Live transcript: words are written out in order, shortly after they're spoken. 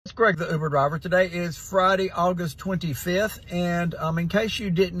Greg, the Uber driver. Today is Friday, August 25th. And in case you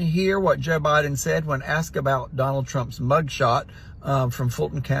didn't hear what Joe Biden said when asked about Donald Trump's mugshot from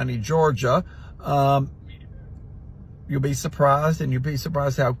Fulton County, Georgia, you'll be surprised, and you'll be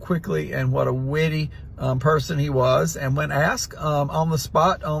surprised how quickly and what a witty person he was. And when asked on the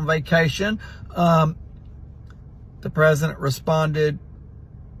spot on vacation, the president responded,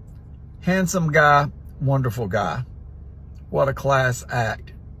 "Handsome guy, wonderful guy." What a class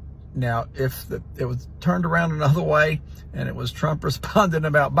act. Now, if it was turned around another way and it was Trump responding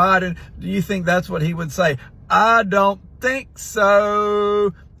about Biden, do you think that's what he would say? I don't think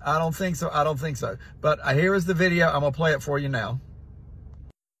so. I don't think so. I don't think so. But here is the video. I'm going to play it for you now.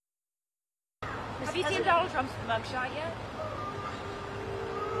 Have you seen Donald Trump's mugshot yet?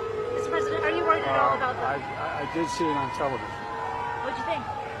 Mr. President, are you worried at all about that? I did see it on television. What'd you think?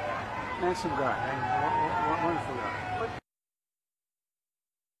 Handsome guy. Wonderful guy.